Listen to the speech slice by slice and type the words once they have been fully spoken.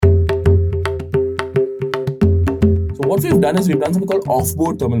what we've done is we've done something called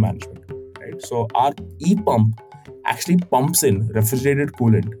offboard thermal management, right? So our e-pump actually pumps in refrigerated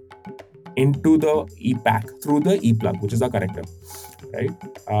coolant into the e-pack through the e-plug, which is our connector,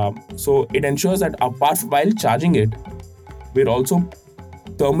 right? So it ensures that apart while charging it, we're also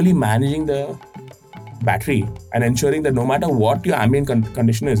thermally managing the battery and ensuring that no matter what your ambient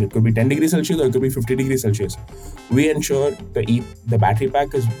condition is, it could be 10 degrees Celsius or it could be 50 degrees Celsius, we ensure the battery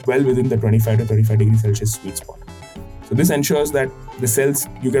pack is well within the 25 to 35 degrees Celsius sweet spot. So this ensures that the cells,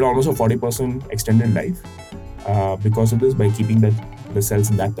 you get almost a 40% extended life because of this, by keeping the cells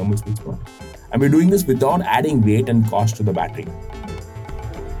in that thermal sweet spot. And we're doing this without adding weight and cost to the battery.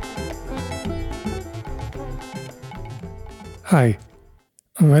 Hi,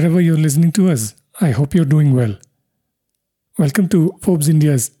 wherever you're listening to us, I hope you're doing well. Welcome to Forbes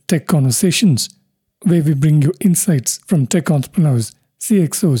India's Tech Conversations, where we bring you insights from tech entrepreneurs,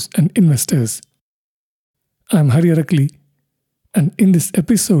 CXOs, and investors. I'm Hari Arakli, and in this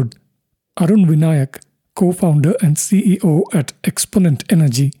episode, Arun Vinayak, co-founder and CEO at Exponent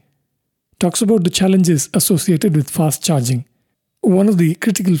Energy, talks about the challenges associated with fast charging, one of the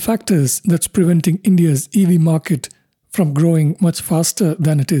critical factors that's preventing India's EV market from growing much faster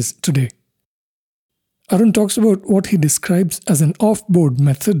than it is today. Arun talks about what he describes as an off-board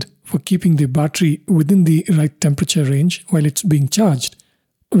method for keeping the battery within the right temperature range while it's being charged,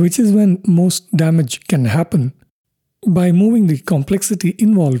 which is when most damage can happen, by moving the complexity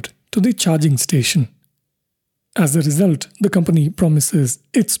involved to the charging station. As a result, the company promises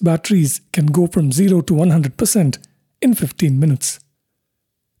its batteries can go from 0 to 100% in 15 minutes.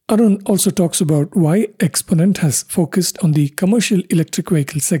 Arun also talks about why Exponent has focused on the commercial electric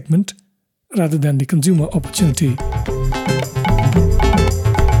vehicle segment rather than the consumer opportunity.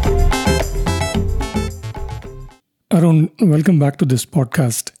 Arun, welcome back to this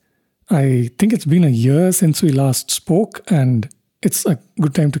podcast. I think it's been a year since we last spoke, and it's a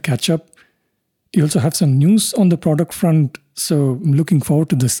good time to catch up. You also have some news on the product front, so I'm looking forward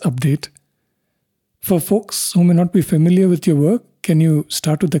to this update. For folks who may not be familiar with your work, can you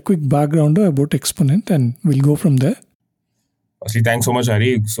start with a quick backgrounder about Exponent, and we'll go from there? Firstly, thanks so much,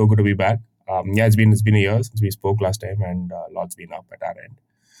 Hari. So good to be back. It's been a year since we spoke last time, and lots been up at our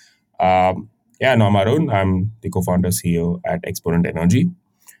end. I'm Arun. I'm the co-founder CEO at Exponent Energy.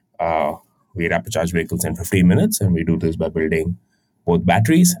 We rapid charge vehicles in 15 minutes, and we do this by building both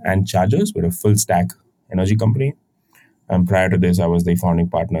batteries and chargers. We're a full stack energy company. And prior to this, I was the founding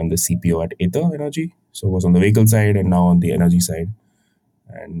partner and the CPO at Ather Energy. So I was on the vehicle side and now on the energy side,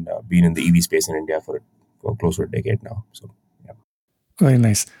 and been in the EV space in India for close to a decade now. So, yeah. Very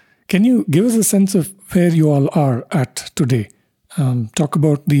nice. Can you give us a sense of where you all are at today? Talk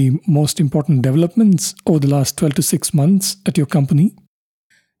about the most important developments over the last 12 to 6 months at your company.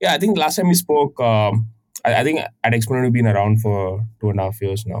 Yeah, I think last time we spoke, I think at Exponent we've been around for 2.5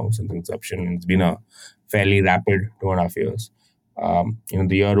 years now since inception. It's been a fairly rapid 2.5 years.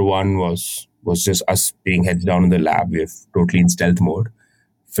 The year one was just us being heads down in the lab. We're totally in stealth mode,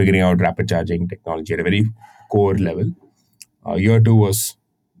 figuring out rapid charging technology at a very core level. Year two was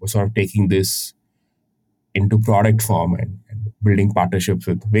sort of taking this into product form and building partnerships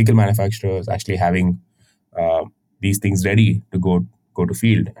with vehicle manufacturers, actually having these things ready to go to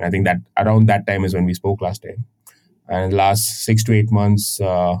field. And I think that around that time is when we spoke last time. And in the last 6 to 8 months,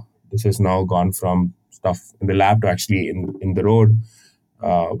 this has now gone from stuff in the lab to actually in the road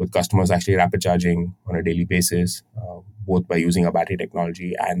with customers actually rapid charging on a daily basis, both by using our battery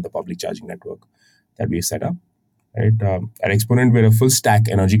technology and the public charging network that we set up. Right? At Exponent, we're a full stack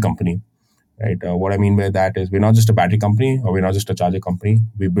energy company. Right? What I mean by that is we're not just a battery company or we're not just a charger company.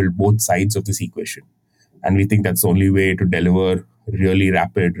 We build both sides of this equation. And we think that's the only way to deliver really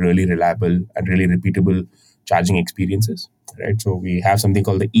rapid, really reliable, and really repeatable charging experiences. Right? So we have something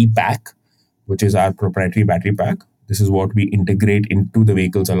called the e-pack, which is our proprietary battery pack. This is what we integrate into the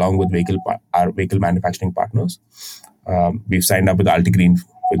vehicles along with our vehicle manufacturing partners. We've signed up with Altigreen,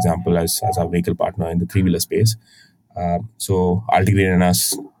 for example, as our vehicle partner in the three-wheeler space. So Altigreen and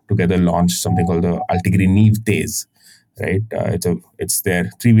us together launched something called the Altigreen Neve Tez. Right? It's their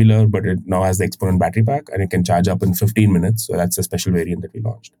three-wheeler, but it now has the Exponent battery pack, and it can charge up in 15 minutes. So that's a special variant that we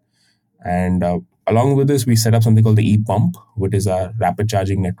launched. And along with this, we set up something called the e-pump, which is our rapid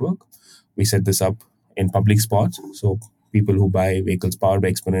charging network. We set this up in public spots. So people who buy vehicles powered by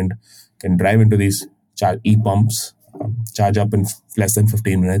Exponent can drive into these e-pumps, charge up in less than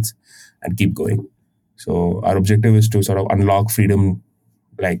 15 minutes, and keep going. So our objective is to sort of unlock freedom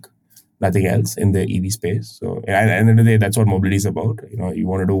like nothing else in the EV space. So at the end of the day, that's what mobility is about. You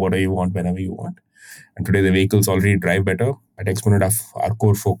want to do whatever you want, whenever you want. And today the vehicles already drive better. At Exponent, our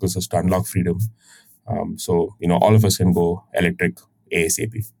core focus is to unlock freedom So all of us can go electric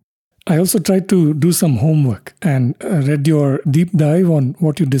ASAP. I also tried to do some homework and read your deep dive on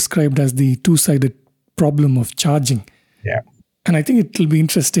what you described as the two-sided problem of charging. Yeah. And I think it will be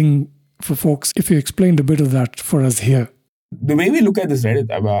interesting for folks if you explained a bit of that for us here. The way we look at this, right,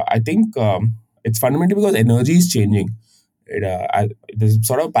 I think it's fundamentally because energy is changing. There's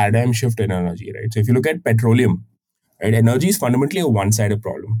sort of a paradigm shift in energy, right? So if you look at petroleum, right, energy is fundamentally a one-sided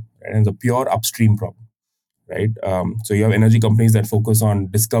problem, right? And it's a pure upstream problem, right? So you have energy companies that focus on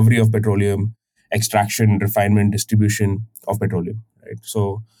discovery of petroleum, extraction, refinement, distribution of petroleum, right?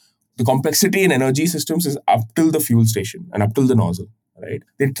 So the complexity in energy systems is up till the fuel station and up till the nozzle, right?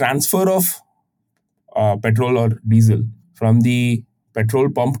 The transfer of petrol or diesel from the petrol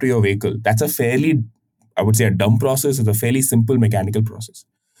pump to your vehicle, that's a fairly, I would say, a dumb process. It's a fairly simple mechanical process.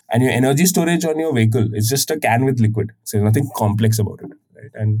 And your energy storage on your vehicle is just a can with liquid. So there's nothing complex about it.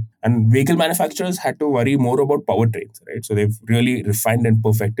 Right? And vehicle manufacturers had to worry more about powertrains, right? So they've really refined and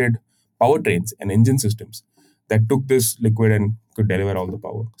perfected powertrains and engine systems that took this liquid and could deliver all the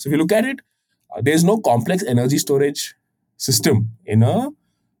power. So if you look at it, there's no complex energy storage system in a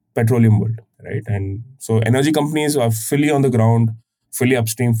petroleum world, right? And so energy companies are fully on the ground, fully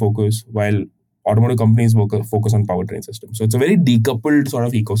upstream focus, while automotive companies focus on powertrain systems. So it's a very decoupled sort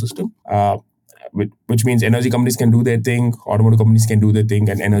of ecosystem, which means energy companies can do their thing, automotive companies can do their thing,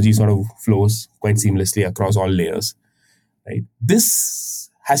 and energy sort of flows quite seamlessly across all layers, right? This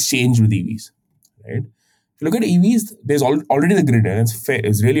has changed with EVs, right? If you look at EVs, there's already the grid, and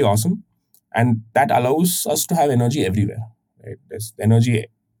it's really awesome, and that allows us to have energy everywhere, right? There's energy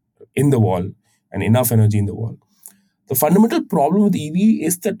in the wall and enough energy in the wall. The fundamental problem with EV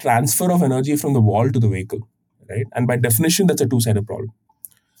is the transfer of energy from the wall to the vehicle, right? And by definition, that's a two-sided problem,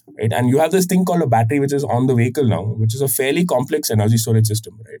 right? And you have this thing called a battery, which is on the vehicle now, which is a fairly complex energy storage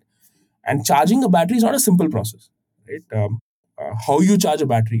system, right? And charging a battery is not a simple process, right? How you charge a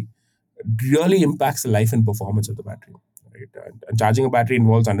battery really impacts the life and performance of the battery, right? And charging a battery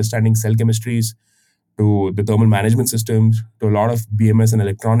involves understanding cell chemistries, to the thermal management systems, to a lot of BMS and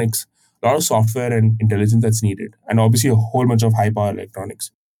electronics, a lot of software and intelligence that's needed, and obviously a whole bunch of high power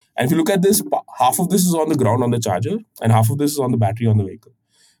electronics. And if you look at this, half of this is on the ground on the charger, and half of this is on the battery on the vehicle,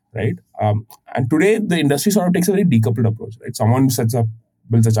 right? And today, the industry sort of takes a very decoupled approach, right? Someone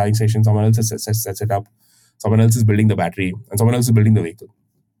builds a charging station, someone else sets it up, someone else is building the battery, and someone else is building the vehicle.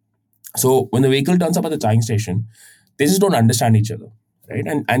 So when the vehicle turns up at the charging station, they just don't understand each other, right?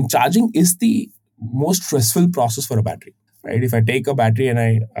 And charging is the most stressful process for a battery, right? If I take a battery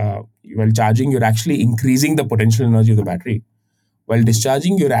and while charging, you're actually increasing the potential energy of the battery. While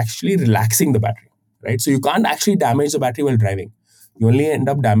discharging, you're actually relaxing the battery, right? So you can't actually damage the battery while driving. You only end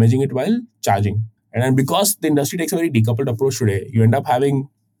up damaging it while charging. And then because the industry takes a very decoupled approach today, you end up having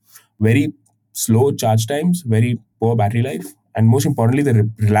very slow charge times, very poor battery life, and most importantly, the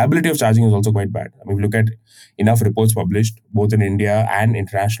reliability of charging is also quite bad. I mean, if you look at enough reports published, both in India and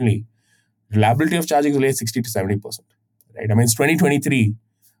internationally, reliability of charging is only at 60 to 70%. Right? I mean, it's 2023,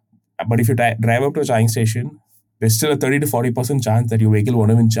 but if you drive up to a charging station, there's still a 30 to 40% chance that your vehicle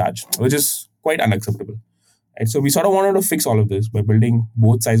won't even charge, which is quite unacceptable. Right? So we sort of wanted to fix all of this by building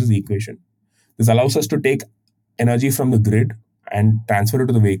both sides of the equation. This allows us to take energy from the grid and transfer it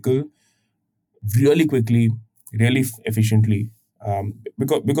to the vehicle really quickly, really efficiently,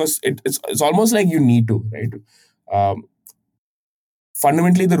 because it's almost like you need to, right? Um,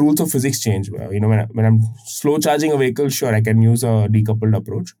 Fundamentally, the rules of physics change. When I'm slow charging a vehicle, sure, I can use a decoupled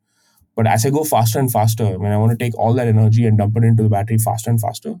approach. But as I go faster and faster, when I want to take all that energy and dump it into the battery faster and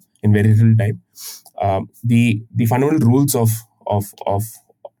faster in very little time, the fundamental rules of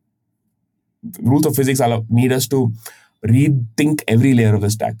physics need us to rethink every layer of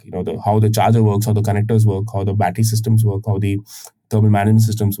the stack. How the charger works, how the connectors work, how the battery systems work, how the thermal management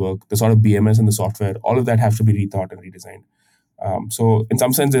systems work, the sort of BMS and the software. All of that has to be rethought and redesigned. So in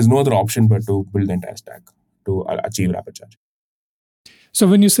some sense, there's no other option but to build the entire stack to achieve rapid charging. So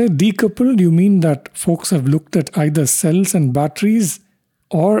when you say decoupled, you mean that folks have looked at either cells and batteries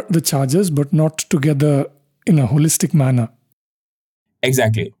or the chargers, but not together in a holistic manner?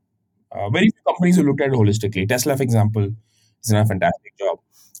 Exactly. Very few companies who looked at it holistically. Tesla, for example, has done a fantastic job,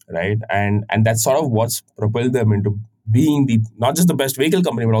 right? And that's sort of what's propelled them into being not just the best vehicle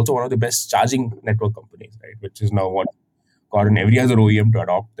company, but also one of the best charging network companies, right? Which is now what gotten every other OEM to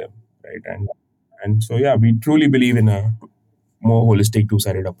adopt them, right? And so yeah, we truly believe in a more holistic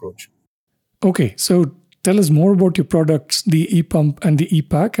two-sided approach. Okay, so tell us more about your products, the ePump and the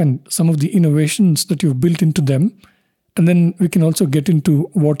ePack, and some of the innovations that you've built into them. And then we can also get into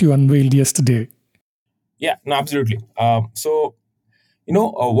what you unveiled yesterday. Yeah, no, absolutely. So,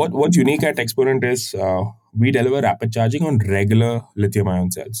 What's unique at Exponent is we deliver rapid charging on regular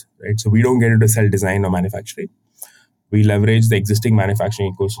lithium-ion cells, right? So we don't get into cell design or manufacturing. We leverage the existing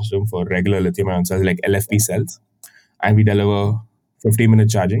manufacturing ecosystem for regular lithium-ion cells like LFP cells, and we deliver 15-minute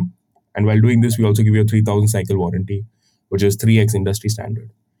charging. And while doing this, we also give you a 3,000 cycle warranty, which is 3x industry standard,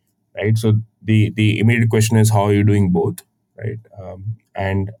 right? So the immediate question is, how are you doing both, right?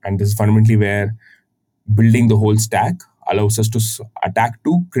 And this is fundamentally where building the whole stack allows us to attack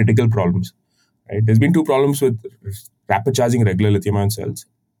two critical problems. Right? There's been two problems with rapid charging regular lithium-ion cells.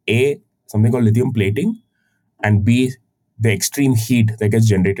 A, something called lithium plating, and B, the extreme heat that gets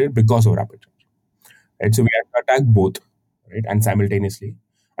generated because of rapid charge. Right? So we have to attack both, right, and simultaneously.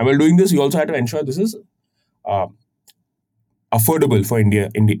 And while doing this, we also have to ensure this is uh, affordable for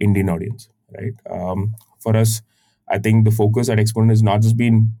Indian audience, right? For us, I think the focus at Exponent has not just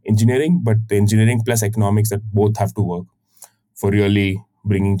been engineering, but the engineering plus economics that both have to work for really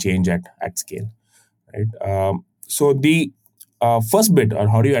bringing change at scale, right? So the first bit, or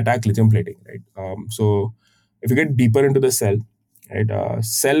how do you attack lithium plating, right? So if you get deeper into the cell, right,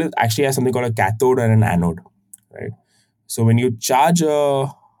 cell actually has something called a cathode and an anode, right? So when you charge a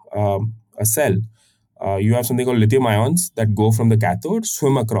cell, you have something called lithium ions that go from the cathode,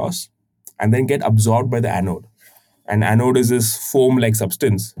 swim across, and then get absorbed by the anode. And anode is this foam-like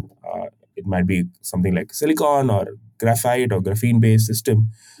substance. It might be something like silicon or graphite or graphene-based system.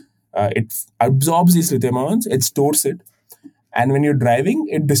 It absorbs these lithium ions, it stores it, and when you're driving,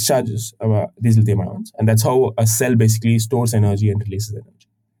 it discharges these lithium ions, and that's how a cell basically stores energy and releases energy.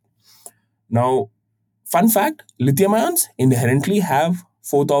 Now, fun fact: lithium ions inherently have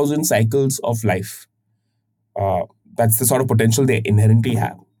 4,000 cycles of life. Uh, that's the sort of potential they inherently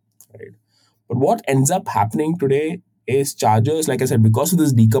have, right? But what ends up happening today is chargers, like I said, because of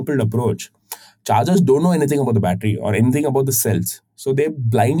this decoupled approach, chargers don't know anything about the battery or anything about the cells. So they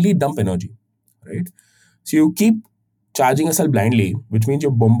blindly dump energy, right? So you keep charging a cell blindly, which means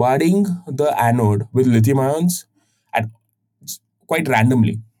you're bombarding the anode with lithium ions at quite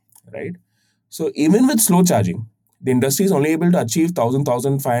randomly, right? So even with slow charging, the industry is only able to achieve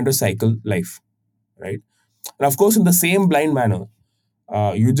 1,500 cycle life, right? And of course, in the same blind manner,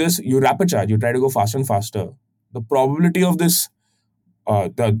 you rapid charge, you try to go faster and faster. The probability of this,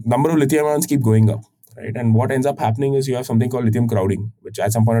 the number of lithium ions keep going up, right? And what ends up happening is you have something called lithium crowding, which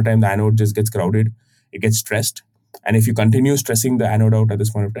at some point of time the anode just gets crowded, it gets stressed, and if you continue stressing the anode out at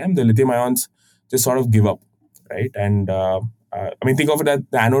this point of time, the lithium ions just sort of give up, right? And I mean, think of it that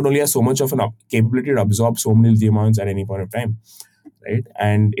the anode only has so much of an capability to absorb so many lithium ions at any point of time, right?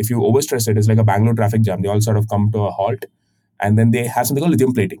 And if you overstress it, it's like a Bangalore traffic jam. They all sort of come to a halt, and then they have something called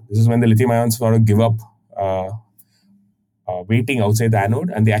lithium plating. This is when the lithium ions sort of give up uh, waiting outside the anode,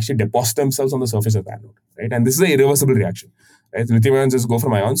 and they actually deposit themselves on the surface of the anode, right? And this is an irreversible reaction, right? Lithium ions just go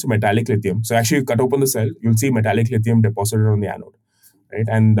from ions to metallic lithium. So actually, you cut open the cell, you'll see metallic lithium deposited on the anode,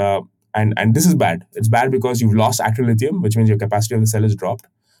 right? And this is bad. It's bad because you've lost active lithium, which means your capacity of the cell is dropped.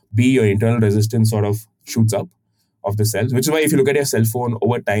 B, your internal resistance sort of shoots up of the cells, which is why if you look at your cell phone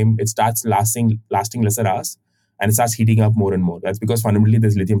over time, it starts lasting lesser hours, and it starts heating up more and more. That's because fundamentally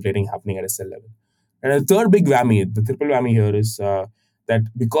there's lithium plating happening at a cell level. And the third big whammy, the triple whammy here is that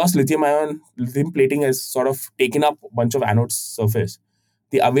because lithium plating has sort of taken up a bunch of anode surface,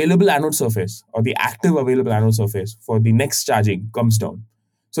 the available anode surface or the active available anode surface for the next charging comes down.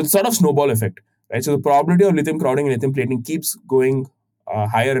 So it's sort of snowball effect, right? So the probability of lithium crowding and lithium plating keeps going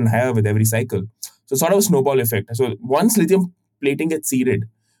higher and higher with every cycle. So sort of a snowball effect. So once lithium plating gets seeded,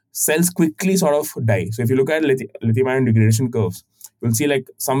 cells quickly sort of die. So if you look at lithium ion degradation curves, you'll see like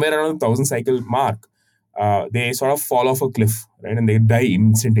somewhere around the 1,000 cycle mark, they sort of fall off a cliff, right? And they die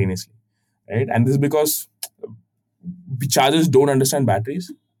instantaneously, right? And this is because chargers don't understand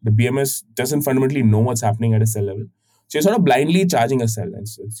batteries. The BMS doesn't fundamentally know what's happening at a cell level. So you're sort of blindly charging a cell. And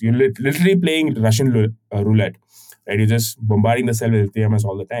so you're literally playing Russian roulette, right? You're just bombarding the cell with BMS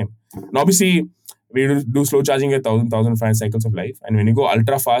all the time. And obviously, we do slow charging at 1,500 cycles of life. And when you go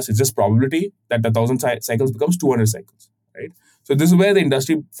ultra fast, it's just probability that the 1,000 cycles becomes 200 cycles, right? So this is where the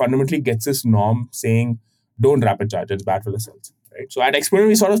industry fundamentally gets this norm saying, don't rapid charge, it's bad for the cells, right? So at Experiment,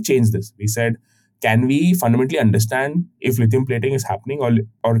 we sort of changed this. We said, can we fundamentally understand if lithium plating is happening,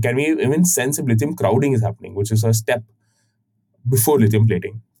 or can we even sense if lithium crowding is happening, which is a step before lithium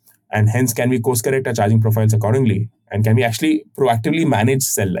plating? And hence, can we course correct our charging profiles accordingly? And can we actually proactively manage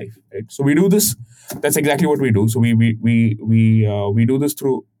cell life? Right. So we do this. That's exactly what we do. So we do this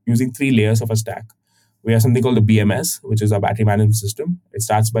through using three layers of a stack. We have something called the BMS, which is our battery management system. It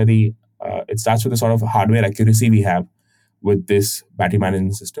starts with the sort of hardware accuracy we have with this battery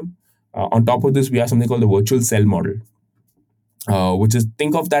management system. On top of this, we have something called the virtual cell model. which is,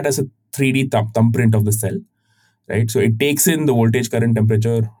 think of that as a 3D thumbprint of the cell, right? So it takes in the voltage, current,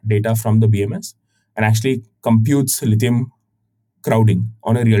 temperature data from the BMS and actually computes lithium crowding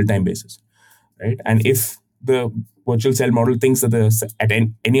on a real time basis, right? And if the virtual cell model thinks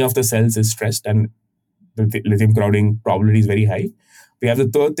that any of the cells is stressed and the lithium crowding probability is very high, we have the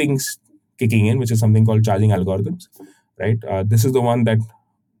third things kicking in, which is something called charging algorithms, right? This is the one that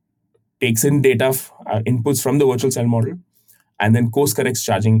takes in data inputs from the virtual cell model and then course corrects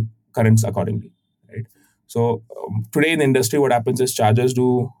charging currents accordingly, right? So today in the industry, what happens is chargers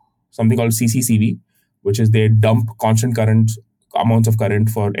do something called CCCV, which is they dump constant current amounts of current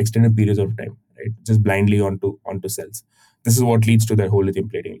for extended periods of time, right? Just blindly onto cells. This is what leads to that whole lithium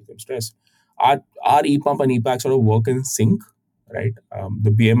plating, lithium stress. Our e-pump and e-pack sort of work in sync, right? The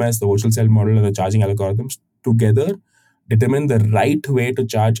BMS, the virtual cell model, and the charging algorithms together determine the right way to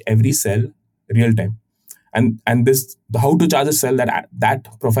charge every cell real time. And this, how to charge a cell,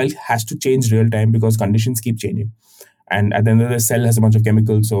 that profile has to change real time because conditions keep changing, and at the end of the cell has a bunch of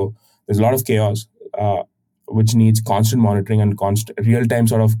chemicals, so there's a lot of chaos, which needs constant monitoring and constant real time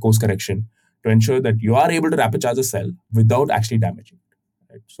sort of course correction to ensure that you are able to rapid charge a cell without actually damaging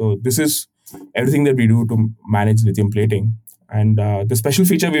it, right? So this is everything that we do to manage lithium plating. And the special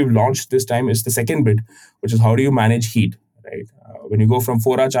feature we've launched this time is the second bit, which is how do you manage heat, right? When you go from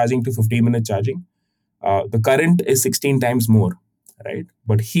 4-hour charging to 15-minute charging, the current is 16 times more, right?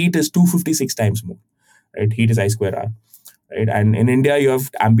 But heat is 256 times more, right? Heat is I square R, right? And in India, you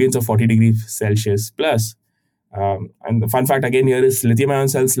have ambience of 40 degrees Celsius plus. And the fun fact again here is lithium ion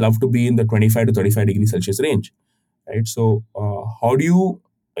cells love to be in the 25 to 35 degrees Celsius range, right? So how do you,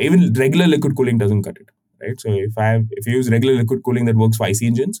 even regular liquid cooling doesn't cut it, right? So if you use regular liquid cooling that works for IC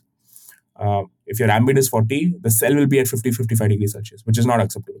engines, if your ambient is 40, the cell will be at 50-55 degrees Celsius, which is not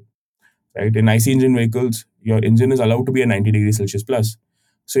acceptable, right? In IC engine vehicles, your engine is allowed to be at 90 degrees Celsius plus.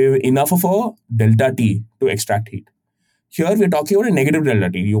 So you have enough of a delta T to extract heat. Here we're talking about a negative delta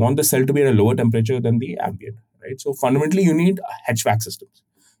T. You want the cell to be at a lower temperature than the ambient, right? So fundamentally, you need HVAC systems.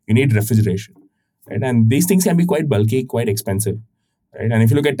 You need refrigeration, right? And these things can be quite bulky, quite expensive, right? And if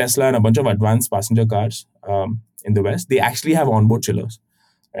you look at Tesla and a bunch of advanced passenger cars in the West, they actually have onboard chillers.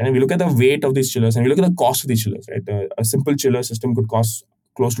 And if we look at the weight of these chillers and we look at the cost of these chillers, right? A simple chiller system could cost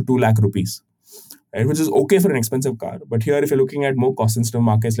close to 2 lakh rupees, right? Which is okay for an expensive car. But here, if you're looking at more cost sensitive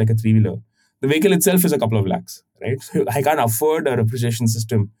markets like a three-wheeler, the vehicle itself is a couple of lakhs, right? So I can't afford a refrigeration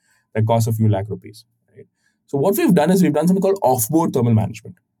system that costs a few lakh rupees, right? So what we've done is we've done something called offboard thermal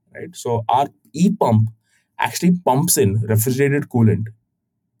management, right? So our e-pump actually pumps in refrigerated coolant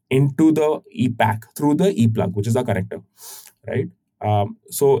into the e-pack through the e-plug, which is the connector, right?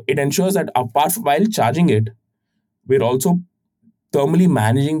 So it ensures that apart from while charging it, we're also thermally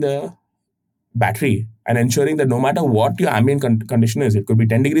managing the battery and ensuring that no matter what your ambient condition is, it could be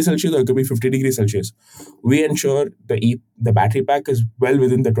 10 degrees Celsius or it could be 50 degrees Celsius, we ensure the battery pack is well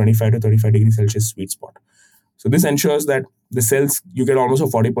within the 25 to 35 degrees Celsius sweet spot. So this ensures that the cells, you get almost a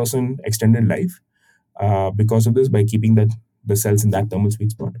 40% extended life because of this, by keeping the cells in that thermal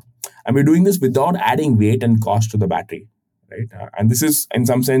sweet spot. And we're doing this without adding weight and cost to the battery, right? And this is in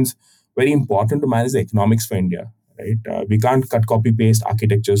some sense very important to manage the economics for India, right? We can't cut copy paste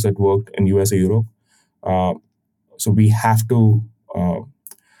architectures that worked in US or Europe. So we have to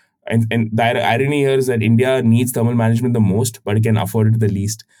and the irony here is that India needs thermal management the most, but it can afford it the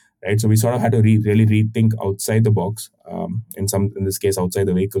least, right? So we sort of had to really rethink outside the box, in this case outside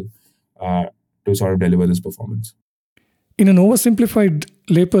the vehicle, to sort of deliver this performance. In an oversimplified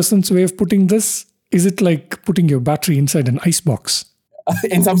layperson's way of putting this, is it like putting your battery inside an ice box?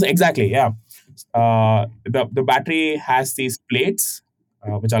 In some exactly, yeah. The battery has these plates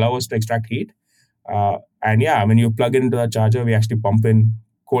which allow us to extract heat, and yeah, when you plug it into the charger, we actually pump in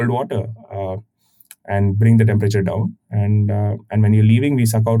cold water and bring the temperature down, and when you're leaving, we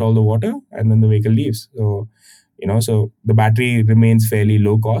suck out all the water, and then the vehicle leaves. So so the battery remains fairly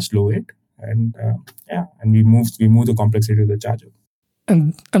low cost, low weight, and yeah, and we move the complexity to the charger.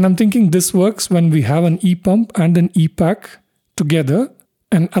 And I'm thinking this works when we have an e-pump and an e-pack together,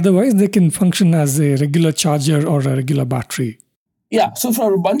 and otherwise they can function as a regular charger or a regular battery. Yeah, so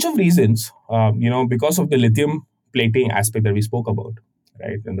for a bunch of reasons, because of the lithium plating aspect that we spoke about,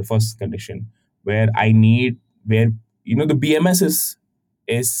 right, in the first condition, where the BMS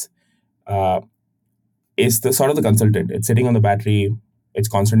is uh, is the sort of the consultant. It's sitting on the battery. It's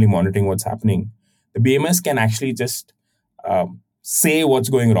constantly monitoring what's happening. The BMS can actually just say what's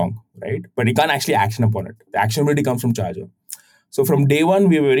going wrong, right? But it can't actually action upon it. The actionability comes from charger. So from day one,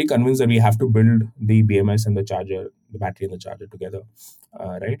 we were very convinced that we have to build the BMS and the charger, the battery and the charger together,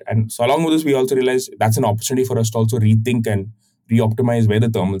 right? And so along with this, we also realized that's an opportunity for us to also rethink and re-optimize where the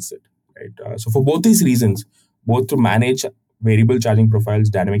thermals sit, right? So for both these reasons, both to manage variable charging profiles,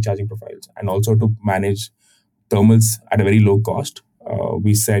 dynamic charging profiles, and also to manage thermals at a very low cost,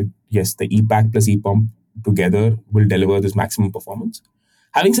 we said yes, the ePack plus ePump together will deliver this maximum performance.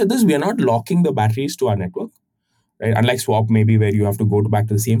 Having said this, we are not locking the batteries to our network, right? Unlike swap, maybe where you have to go back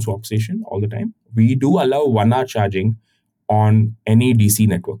to the same swap station all the time, we do allow 1 hour charging on any DC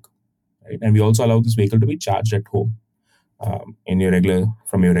network, right? And we also allow this vehicle to be charged at home in your regular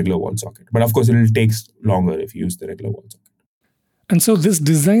from your regular wall socket. But of course, it will take longer if you use the regular wall socket. And so, this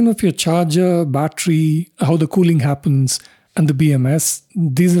design of your charger, battery, how the cooling happens, and the BMS,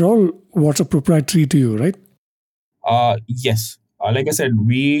 these are all what's a proprietary to you, right? Yes. Like I said,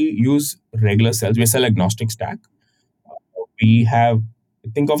 we use regular cells. We sell agnostic stack. We have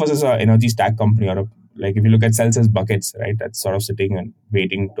think of us as an energy stack company, or like if you look at cells as buckets, right? That's sort of sitting and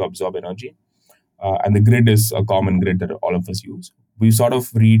waiting to absorb energy. And the grid is a common grid that all of us use. We sort of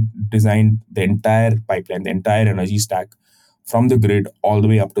redesigned the entire pipeline, the entire energy stack from the grid all the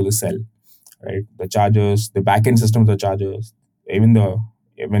way up to the cell, right? The chargers, the backend system of the chargers, even the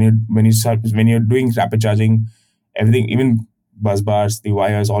when you're doing rapid charging, everything, even bus bars, the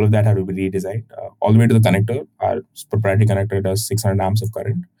wires, all of that have to be redesigned all the way to the connector. Our proprietary connector does 600 amps of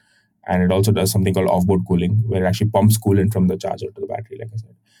current, and it also does something called offboard cooling, where it actually pumps coolant from the charger to the battery, like I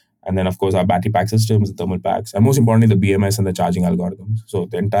said. And then, of course, our battery pack systems, the thermal packs, and most importantly, the BMS and the charging algorithms. So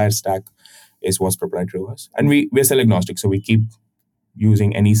the entire stack is what's proprietary to us. And we're cell agnostic, so we keep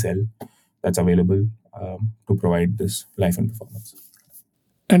using any cell that's available to provide this life and performance.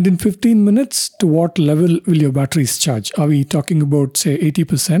 And in 15 minutes, to what level will your batteries charge? Are we talking about, say,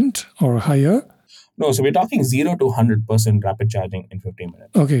 80% or higher? No, so we're talking 0 to 100% rapid charging in 15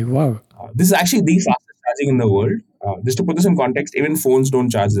 minutes. Okay, wow. This is actually the fastest charging in the world. Just to put this in context, even phones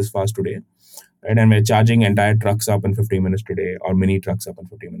don't charge this fast today, right? And we're charging entire trucks up in 15 minutes today, or mini trucks up in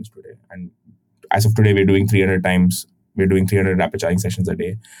 15 minutes today. And as of today, we're doing 300 times. We're doing 300 rapid charging sessions a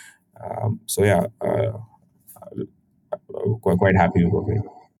day. So yeah, quite happy with what we're doing.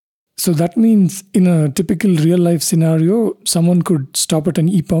 So that means in a typical real life scenario, someone could stop at an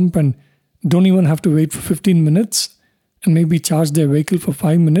e-pump and don't even have to wait for 15 minutes and maybe charge their vehicle for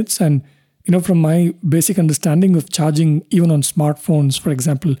 5 minutes. And, from my basic understanding of charging, even on smartphones, for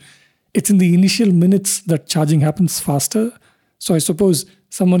example, it's in the initial minutes that charging happens faster. So I suppose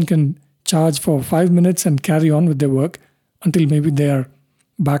someone can charge for 5 minutes and carry on with their work until maybe they are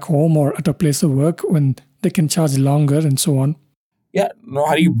back home or at a place of work when they can charge longer and so on. Yeah, no,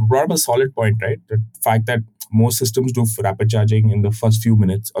 Hari, you brought up a solid point, right? The fact that most systems do rapid charging in the first few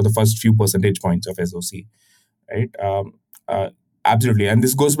minutes or the first few percentage points of SOC, right? Absolutely, and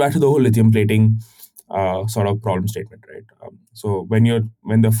this goes back to the whole lithium plating sort of problem statement, right? So when you're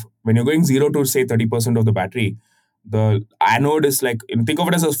going 0 to say 30% of the battery, the anode is like, think of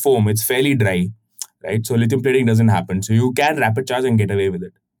it as a foam. It's fairly dry, right? So lithium plating doesn't happen. So you can rapid charge and get away with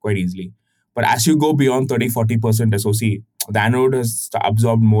it quite easily. But as you go beyond 30-40% SOC, the anode has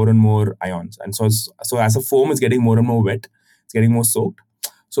absorbed more and more ions. And so as a foam is getting more and more wet, it's getting more soaked.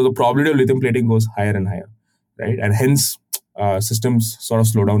 So the probability of lithium plating goes higher and higher, right? And hence, systems sort of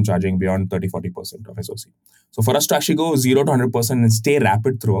slow down charging beyond 30-40% of SOC. So for us to actually go 0 to 100% and stay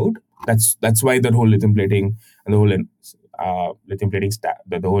rapid throughout, that's why that whole lithium plating and the whole lithium plating stack,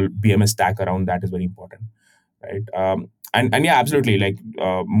 the whole BMS stack around that is very important, right? And yeah, absolutely. Like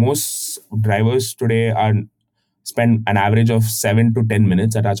most drivers today spend an average of 7 to 10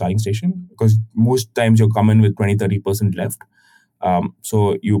 minutes at our charging station, because most times you come in with 20-30% left.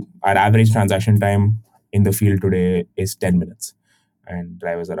 So our average transaction time in the field today is 10 minutes, and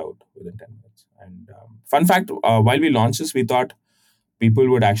drivers are out within 10 minutes. And fun fact, while we launched this, we thought people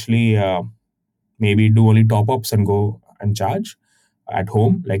would actually maybe do only top-ups and go and charge at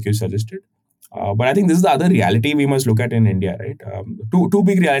home, like you suggested. But I think this is the other reality we must look at in India, right? Two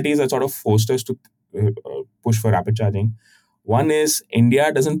big realities that sort of forced us to push for rapid charging. One is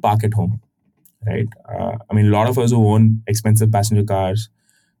India doesn't park at home, right? I mean, a lot of us who own expensive passenger cars,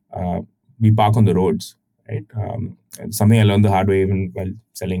 we park on the roads, right? And something I learned the hard way even while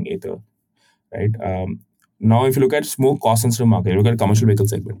selling Ather, right? Now, if you look at more cost-sensitive market, look at commercial vehicle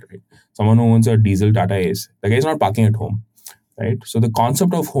segment, right? Someone who owns a diesel Tata Ace, the guy is not parking at home, right? So the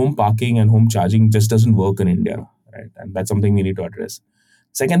concept of home parking and home charging just doesn't work in India, right? And that's something we need to address.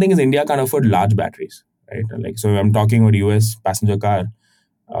 Second thing is India can't afford large batteries, right? Like, so I'm talking about US passenger car.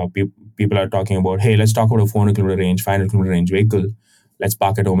 People are talking about, hey, let's talk about a 400-kilometer range, 500-kilometer range vehicle. Let's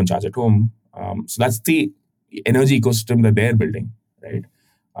park at home and charge at home. So that's the energy ecosystem that they're building, right?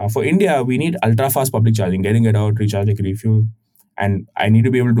 For India, we need ultra-fast public charging, getting it out, recharging, refuel. And I need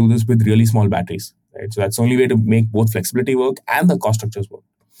to be able to do this with really small batteries, right? So that's the only way to make both flexibility work and the cost structures work,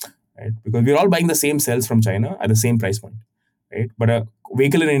 right? Because we're all buying the same cells from China at the same price point, right? But a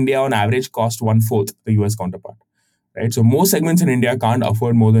vehicle in India on average costs one fourth the US counterpart, right? So most segments in India can't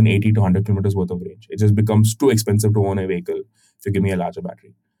afford more than 80 to 100 kilometers worth of range. It just becomes too expensive to own a vehicle if you give me a larger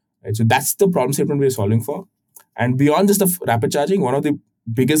battery, right? So that's the problem statement we're solving for. And beyond just the rapid charging, one of the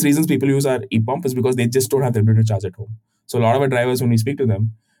biggest reasons people use our e-pump is because they just don't have the ability to charge at home. So a lot of our drivers, when we speak to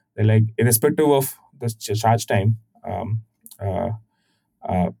them, they're like, irrespective of the charge time, um,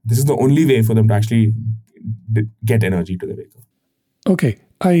 uh, this is the only way for them to actually get energy to the vehicle. Okay,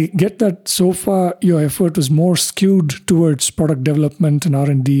 I get that so far your effort was more skewed towards product development and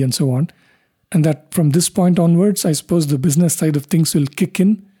R&D and so on, and that from this point onwards, I suppose the business side of things will kick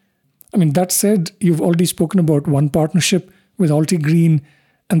in. I mean, that said, you've already spoken about one partnership with Altigreen,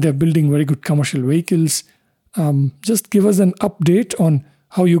 and they're building very good commercial vehicles. Just give us an update on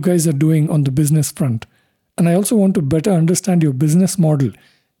how you guys are doing on the business front. And I also want to better understand your business model.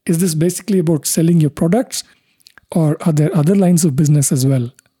 Is this basically about selling your products, or are there other lines of business as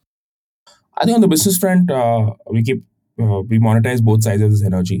well? I think on the business front, we monetize both sides of this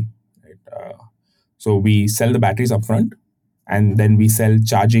energy. Right? So we sell the batteries upfront, and then we sell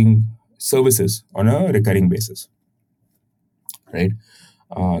charging services on a recurring basis. Right.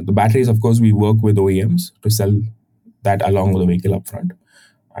 The batteries, of course, we work with OEMs to sell that along with the vehicle upfront,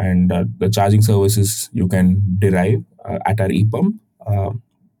 and the charging services you can derive at our e-pump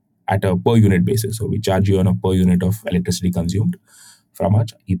at a per unit basis. So we charge you on a per unit of electricity consumed from our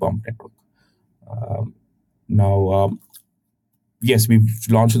e-pump network. Um, now, yes, we've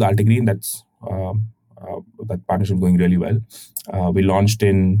launched with Altigreen. That partnership going really well. We launched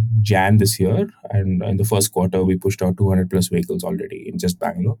in Jan this year, and in the first quarter, we pushed out 200 plus vehicles already in just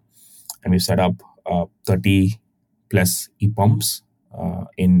Bangalore, and we've set up 30 plus e-pumps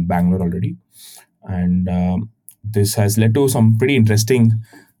in Bangalore already, and this has led to some pretty interesting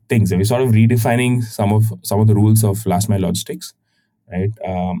things. We're sort of redefining some of the rules of last mile logistics, right?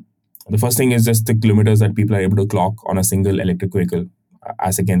 The first thing is just the kilometers that people are able to clock on a single electric vehicle,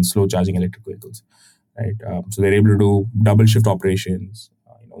 as against slow charging electric vehicles, right? So they're able to do double shift operations,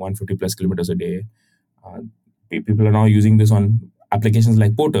 150 plus kilometers a day. Uh, People are now using this on applications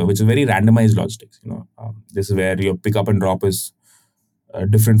like Porter, which is very randomized logistics. This is where your pick up and drop is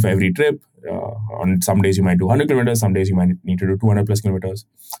different for every trip. On some days you might do 100 kilometers, some days you might need to do 200 plus kilometers.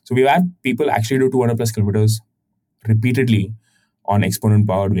 So we've had people actually do 200 plus kilometers repeatedly on Exponent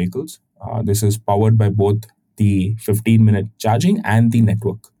powered vehicles. This is powered by both the 15-minute charging and the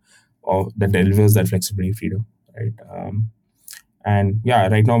network that delivers that flexibility freedom, right? And yeah,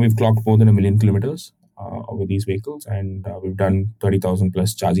 right now we've clocked more than 1 million kilometers with these vehicles, and we've done 30,000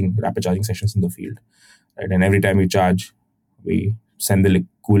 plus rapid charging sessions in the field, right? And every time we charge, we send the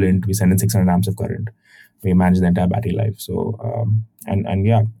coolant, we send in 600 amps of current, we manage the entire battery life. So and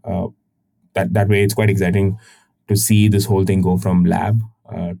yeah, that way it's quite exciting to see this whole thing go from lab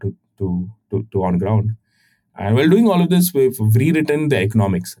to on ground. And while doing all of this, we've rewritten the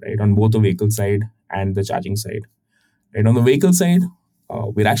economics, right, on both the vehicle side and the charging side. Right, on the vehicle side,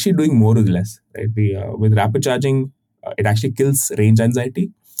 we're actually doing more with less. Right, with rapid charging, it actually kills range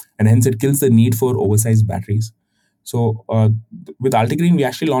anxiety, and hence it kills the need for oversized batteries. So with Altigreen, we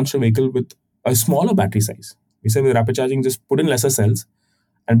actually launched a vehicle with a smaller battery size. We said with rapid charging, just put in lesser cells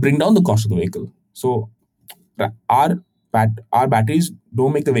and bring down the cost of the vehicle. So our our batteries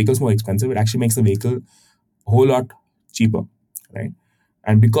don't make the vehicles more expensive. It actually makes the vehicle a whole lot cheaper, right?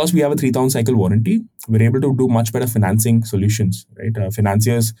 And because we have a 3,000 cycle warranty, we're able to do much better financing solutions, right?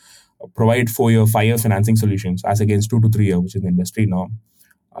 Financiers provide 4-year, 5-year financing solutions as against 2 to 3 year, which is the industry norm.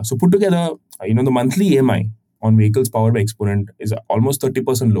 So put together, the monthly EMI on vehicles powered by Exponent is almost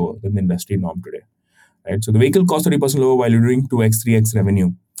 30% lower than the industry norm today, right? So the vehicle costs 30% lower while you're doing 2x, 3x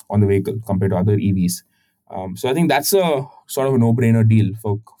revenue on the vehicle compared to other EVs. So I think that's a sort of a no-brainer deal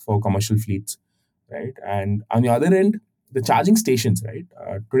for commercial fleets, right? And on the other end, the charging stations, right?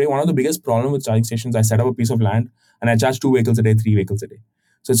 Today, one of the biggest problem with charging stations, I set up a piece of land and I charge 2 vehicles a day, 3 vehicles a day.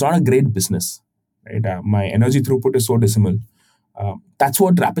 So it's not a great business, right? My energy throughput is so decimal. That's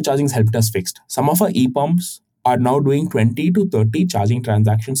what rapid charging has helped us fix. Some of our e-pumps are now doing 20 to 30 charging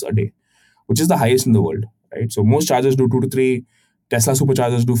transactions a day, which is the highest in the world, right? So most chargers do 2 to 3. Tesla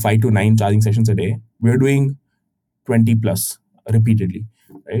superchargers do 5 to 9 charging sessions a day. We're doing 20 plus repeatedly,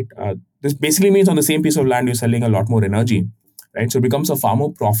 right? This basically means on the same piece of land, you're selling a lot more energy, right? So it becomes a far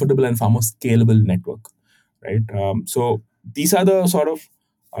more profitable and far more scalable network, right? So these are the sort of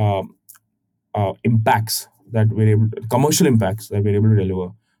impacts that commercial impacts that we're able to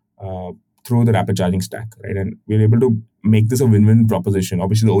deliver through the rapid charging stack, right? And we're able to make this a win-win proposition.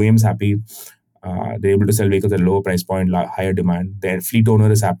 Obviously, the OEM's happy. They're able to sell vehicles at lower price point, higher demand. Their fleet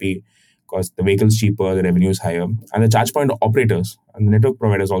owner is happy because the vehicle is cheaper, the revenue is higher, and the charge point operators and the network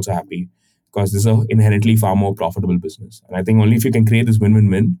providers also happy because this is a inherently far more profitable business. And I think only if you can create this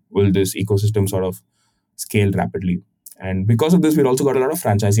win-win-win will this ecosystem sort of scale rapidly. And because of this, we've also got a lot of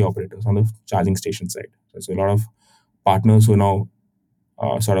franchisee operators on the charging station side. So there's a lot of partners who are now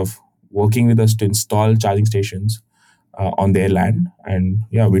sort of working with us to install charging stations on their land. And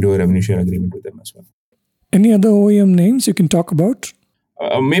yeah, we do a revenue share agreement with them as well. Any other OEM names you can talk about?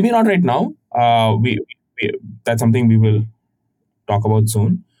 Maybe not right now. We that's something we will talk about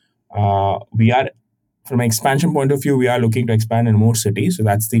soon. We are, from an expansion point of view, we are looking to expand in more cities. So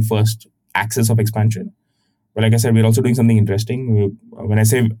that's the first axis of expansion. But like I said, we're also doing something interesting. When I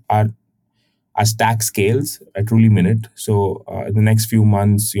say our stack scales, I truly mean it. So in the next few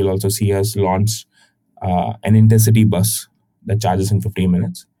months, you'll also see us launch an intercity bus that charges in 15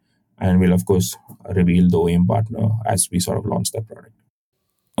 minutes. And we'll, of course, reveal the OEM partner as we sort of launch that product.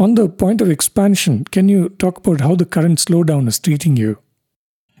 On the point of expansion, can you talk about how the current slowdown is treating you?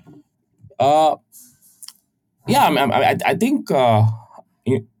 Uh, yeah, I think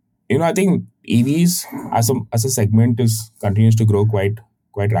I think EVs as a segment is continues to grow quite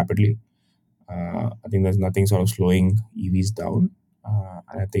rapidly. I think there's nothing sort of slowing EVs down,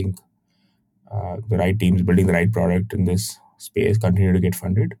 and I think the right teams building the right product in this space continue to get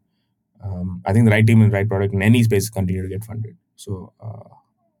funded. I think the right team and the right product in any space continue to get funded. Uh,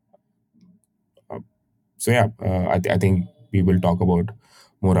 yeah, I think we will talk about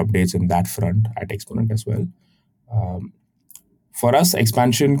more updates in that front at Exponent as well. Um, for us,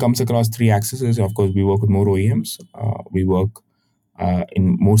 expansion comes across three axes. Of course, we work with more OEMs. We work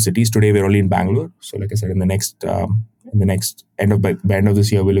in more cities. Today, we're only in Bangalore. So, like I said, in the next by end of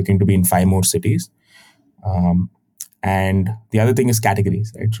this year, we're looking to be in five more cities. Um, and the other thing is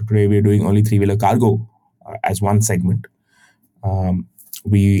categories. Right. So today we're doing only three-wheeler cargo as one segment.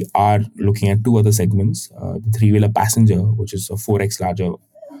 We are looking at two other segments: the three-wheeler passenger, which is a 4x larger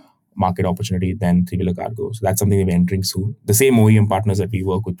market opportunity than three-wheeler cargo. So that's something that we're entering soon. The same OEM partners that we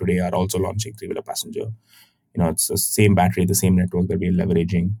work with today are also launching three-wheeler passenger. It's the same battery, the same network that we're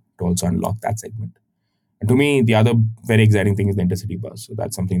leveraging to also unlock that segment. And to me, the other very exciting thing is the intercity bus. So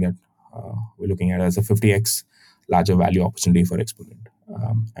that's something that we're looking at as a 50x larger value opportunity for Exponent.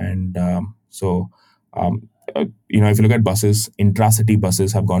 If you look at buses, intra-city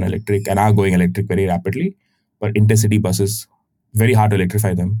buses have gone electric and are going electric very rapidly, but intercity buses, very hard to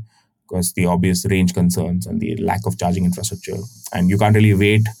electrify them because the obvious range concerns and the lack of charging infrastructure. And you can't really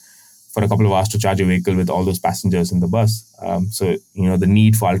wait for a couple of hours to charge a vehicle with all those passengers in the bus. The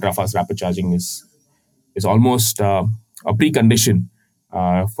need for ultra-fast rapid charging is almost a precondition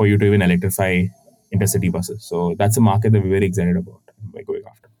for you to even electrify intercity buses. So that's a market that we're very excited about and we're going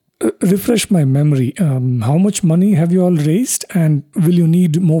after. Refresh my memory. How much money have you all raised, and will you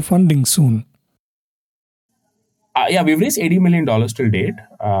need more funding soon? Yeah, we've raised $80 million till date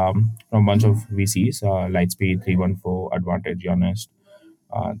from a bunch of VCs, Lightspeed, 314, Advantage, Honest,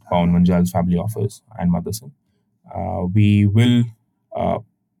 Pawan Manjal's family office, and Motherson. We will.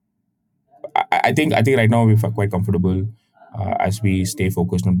 I think right now we're quite comfortable as we stay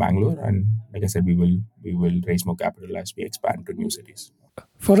focused on Bangalore, and like I said, we will raise more capital as we expand to new cities.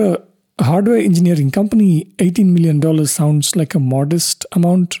 For a hardware engineering company, $18 million sounds like a modest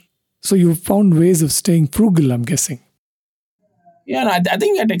amount. So you've found ways of staying frugal, I'm guessing. Yeah, no, I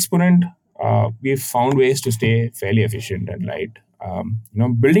think at Exponent, we've found ways to stay fairly efficient and light.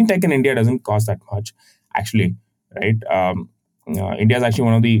 Building tech in India doesn't cost that much, actually, right? India is actually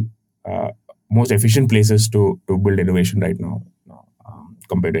one of the most efficient places to build innovation right now,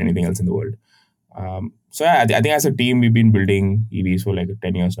 compared to anything else in the world. I think as a team, we've been building EVs for like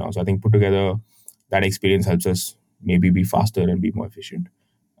 10 years now. So I think put together that experience helps us maybe be faster and be more efficient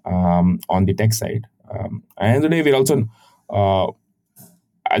on the tech side. And today we're also, uh,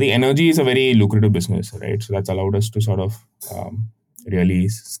 I think energy is a very lucrative business, right? So that's allowed us to sort of really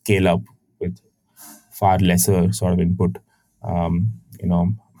scale up with far lesser sort of input. Um, you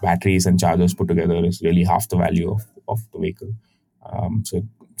know, Batteries and chargers put together is really half the value of the vehicle. Um, so,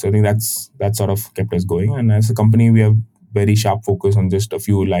 so I think that sort of kept us going. And as a company, we have very sharp focus on just a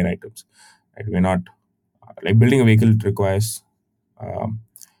few line items. Right? We're not like building a vehicle. It requires um,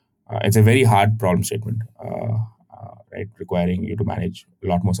 it's a very hard problem statement, right? Requiring you to manage a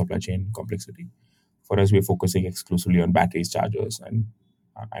lot more supply chain complexity. For us, we're focusing exclusively on batteries, chargers, and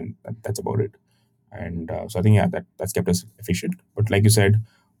that's about it. And so I think that's kept us efficient. But like you said,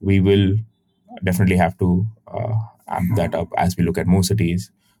 we will definitely have to amp that up as we look at more cities,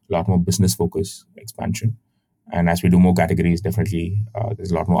 a lot more business focus expansion. And as we do more categories, definitely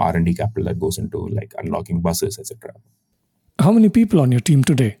there's a lot more R&D capital that goes into like unlocking buses, etc. How many people on your team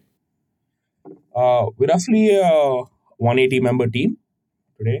today? We're roughly a 180 member team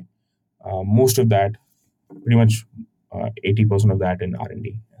today. Most of that, pretty much 80% of that in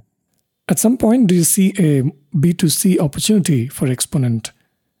R&D. At some point, do you see a B2C opportunity for Exponent?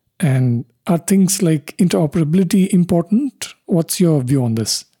 And are things like interoperability important? What's your view on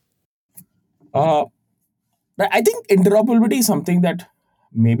this? Uh, I think interoperability is something that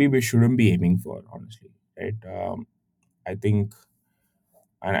maybe we shouldn't be aiming for, honestly. Right? I think,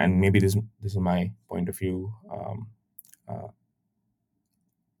 and maybe this is my point of view. Uh,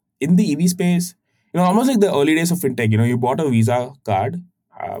 in the EV space, almost like the early days of fintech. You bought a Visa card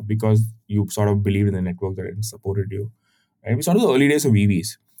because you sort of believed in the network that it supported you. Right? It's sort of the early days of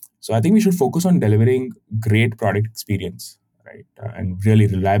EVs. So I think we should focus on delivering great product experience, right, and really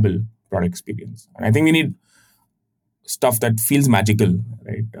reliable product experience. And I think we need stuff that feels magical,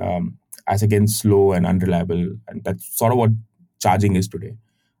 right? As against slow and unreliable, and that's sort of what charging is today.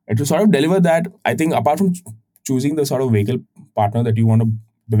 And to sort of deliver that, I think apart from choosing the sort of vehicle partner that you want to,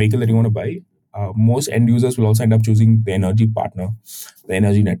 the vehicle that you want to buy, most end users will also end up choosing the energy partner, the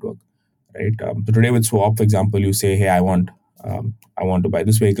energy network, right? So today with Swap, for example, you say, hey, I want to buy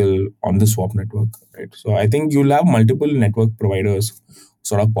this vehicle on the Swap network, right? So I think you'll have multiple network providers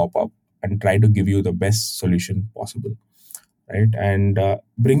sort of pop up and try to give you the best solution possible, right? And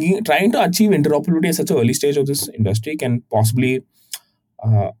trying to achieve interoperability at such an early stage of this industry can possibly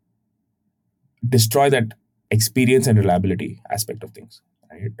uh, destroy that experience and reliability aspect of things,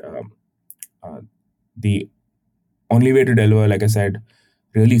 right? Uh, the only way to deliver, like I said,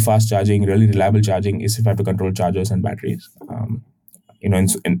 really fast charging, really reliable charging is if I have to control chargers and batteries.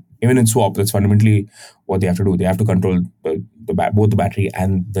 Even in swap, that's fundamentally what they have to do. They have to control both the battery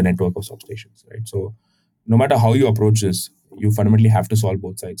and the network of substations, right? So no matter how you approach this, you fundamentally have to solve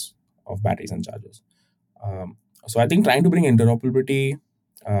both sides of batteries and chargers. Um, so I think trying to bring interoperability,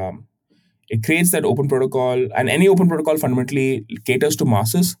 um, it creates that open protocol, and any open protocol fundamentally caters to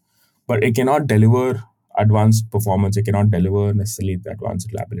masses, but it cannot deliver advanced performance. It cannot deliver necessarily the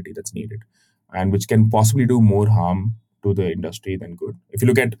advanced reliability that's needed, and which can possibly do more harm to the industry than good. If you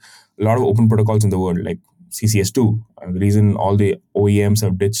look at a lot of open protocols in the world, like CCS2, the reason all the OEMs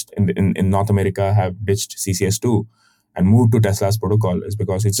have ditched in North America have ditched CCS2 and moved to Tesla's protocol is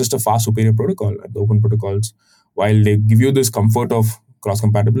because it's just a far superior protocol. And the open protocols, while they give you this comfort of cross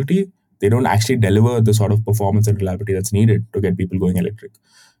compatibility, they don't actually deliver the sort of performance and reliability that's needed to get people going electric,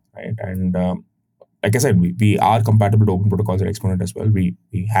 right? And like I said, we are compatible to open protocols at Exponent as well. We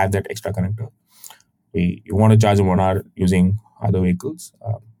have that extra connector. You want to charge in 1 hour using other vehicles,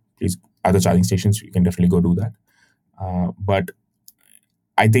 please, other charging stations, you can definitely go do that. But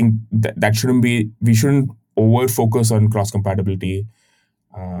I think that shouldn't be, we shouldn't over focus on cross compatibility,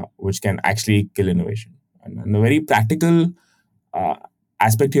 which can actually kill innovation. And the very practical uh,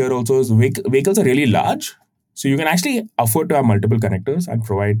 aspect here also is vehicles are really large. So you can actually afford to have multiple connectors and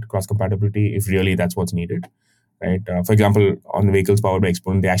provide cross compatibility if really that's what's needed, right? For example, on the vehicles powered by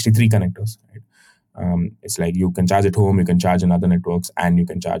Exponent, there are actually three connectors, right? It's like you can charge at home, you can charge in other networks, and you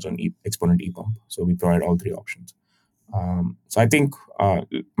can charge on Exponent ePump. So we provide all three options. So I think,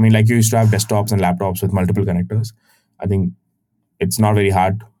 like you used to have desktops and laptops with multiple connectors. I think it's not very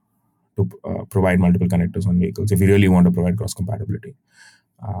hard to provide multiple connectors on vehicles if you really want to provide cross compatibility.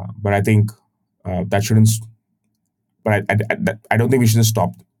 But I think that shouldn't. But I don't think we should just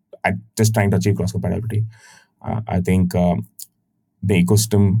stop at just trying to achieve cross compatibility. I think the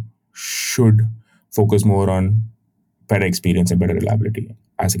ecosystem should focus more on better experience and better reliability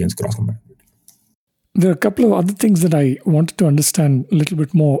as against cross compatibility. There are a couple of other things that I wanted to understand a little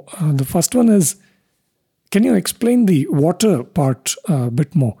bit more. The first one is, can you explain the water part a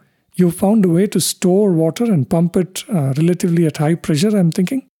bit more? You found a way to store water and pump it relatively at high pressure, I'm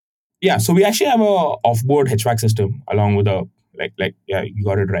thinking? Yeah, so we actually have a offboard HVAC system along with a yeah, you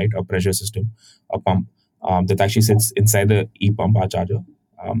got it right, a pressure system, a pump that actually sits inside the e-pump, our charger.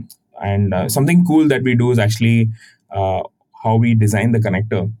 Um, and something cool that we do is actually uh, how we design the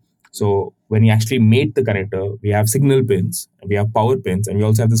connector. So when you actually mate the connector, we have signal pins, we have power pins, and we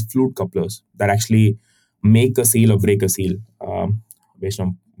also have this fluid couplers that actually make a seal or break a seal based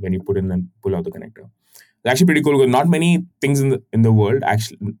on when you put in and pull out the connector. It's actually pretty cool because not many things in the world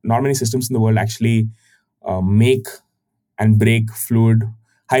actually, not many systems in the world actually make and break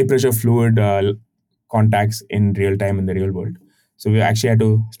high pressure fluid contacts in real time in the real world. So we actually had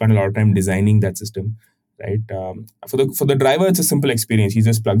to spend a lot of time designing that system, right? For the driver, it's a simple experience. He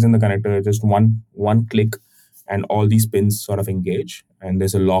just plugs in the connector, just one click, and all these pins sort of engage, and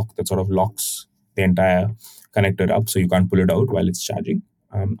there's a lock that sort of locks the entire connected up, so you can't pull it out while it's charging.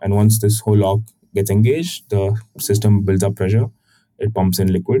 And once this whole lock gets engaged, the system builds up pressure. It pumps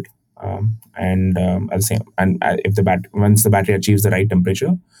in liquid, at the same and if the once the battery achieves the right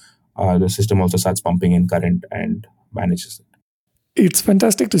temperature, the system also starts pumping in current and manages it. It's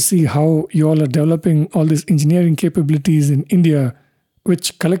fantastic to see how you all are developing all these engineering capabilities in India,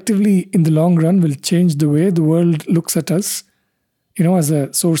 which collectively in the long run will change the way the world looks at us, as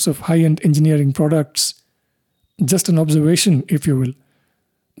a source of high-end engineering products. Just an observation, if you will.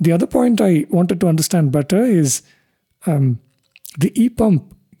 The other point I wanted to understand better is the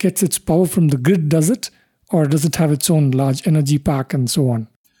e-pump gets its power from the grid, does it? Or does it have its own large energy pack and so on?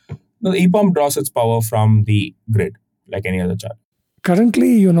 No, the e-pump draws its power from the grid, like any other charger.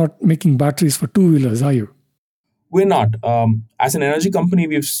 Currently, you're not making batteries for two-wheelers, are you? We're not. As an energy company,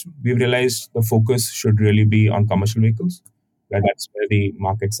 we've realized the focus should really be on commercial vehicles. That's where the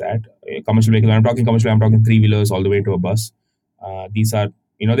market's at. Commercial vehicles. When I'm talking commercial, I'm talking three-wheelers all the way to a bus. These are,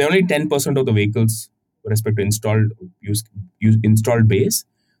 they're only 10% of the vehicles with respect to installed base,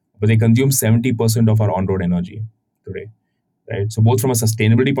 but they consume 70% of our on-road energy today. Right. So both from a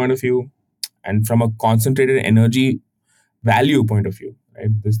sustainability point of view and from a concentrated energy value point of view, right?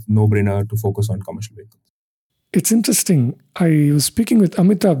 There's no-brainer to focus on commercial vehicles. It's interesting. I was speaking with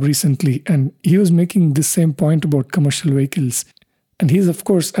Amitabh recently, and he was making this same point about commercial vehicles. And he's, of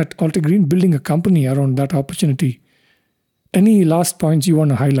course, at Altigreen building a company around that opportunity. Any last points you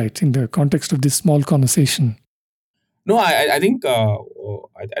want to highlight in the context of this small conversation? No, I think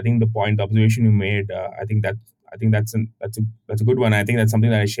the observation you made, that's a good one. I think that's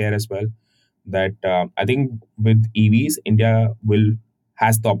something that I share as well. That I think with EVs, India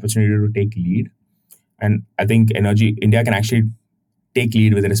has the opportunity to take lead, and I think India can actually take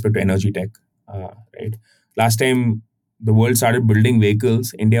lead with respect to energy tech. Right, last time the world started building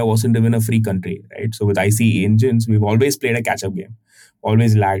vehicles, India wasn't even a free country, right? So with ICE engines, we've always played a catch-up game,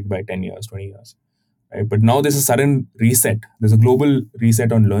 always lagged by 10 years, 20 years. Right? But now there's a sudden reset. There's a global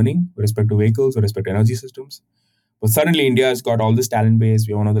reset on learning with respect to vehicles, with respect to energy systems. But suddenly India has got all this talent base.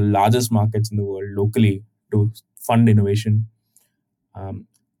 We're one of the largest markets in the world locally to fund innovation.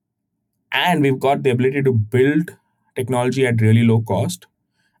 And we've got the ability to build technology at really low cost.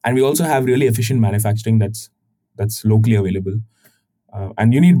 And we also have really efficient manufacturing that's locally available.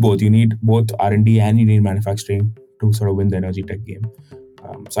 And you need both. You need both R&D and you need manufacturing to sort of win the energy tech game.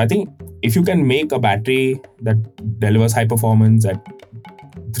 So I think if you can make a battery that delivers high performance at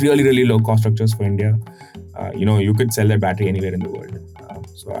really, really low cost structures for India, you could sell that battery anywhere in the world.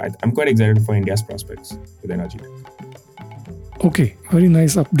 So I'm quite excited for India's prospects with energy tech. Okay, very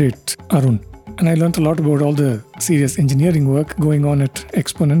nice update, Arun. And I learned a lot about all the serious engineering work going on at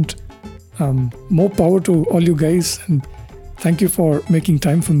Exponent. More power to all you guys, and thank you for making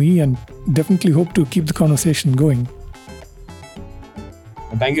time for me, and definitely hope to keep the conversation going.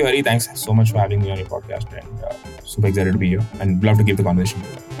 Well, thank you, Hari. Thanks so much for having me on your podcast, and super excited to be here and love to keep the conversation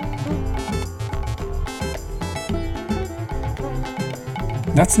going.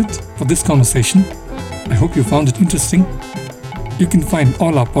 That's it for this conversation. I hope you found it interesting. You can find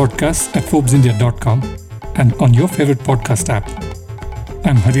all our podcasts at ForbesIndia.com and on your favorite podcast app.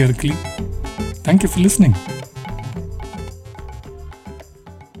 I'm Hari Arakali. Thank you for listening.